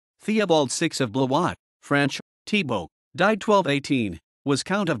Theobald VI of Blois, French, Thibaut, died 1218, was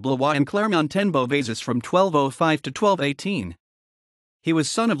Count of Blois and Clermont-en-Beauvaisis from 1205 to 1218. He was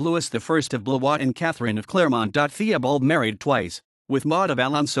son of Louis I of Blois and Catherine of Clermont.Theobald, married twice, with Maud of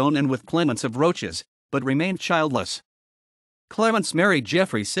Alençon and with Clemence of Roches, but remained childless. Clemence married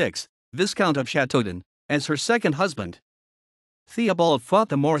Geoffrey VI, Viscount of Châteaudun, as her second husband. Theobald fought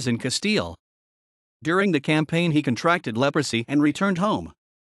the Moors in Castile. During the campaign he contracted leprosy and returned home.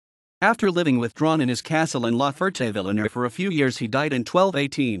 After living withdrawn in his castle in Ferté-Villeneuil for a few years, he died in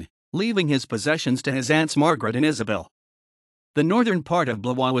 1218, leaving his possessions to his aunts Margaret and Isabelle. The northern part of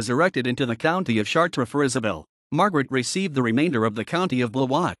Blois was erected into the County of Chartres for Isabelle. Margaret received the remainder of the County of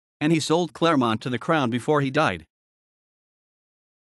Blois, and he sold Clermont to the crown before he died.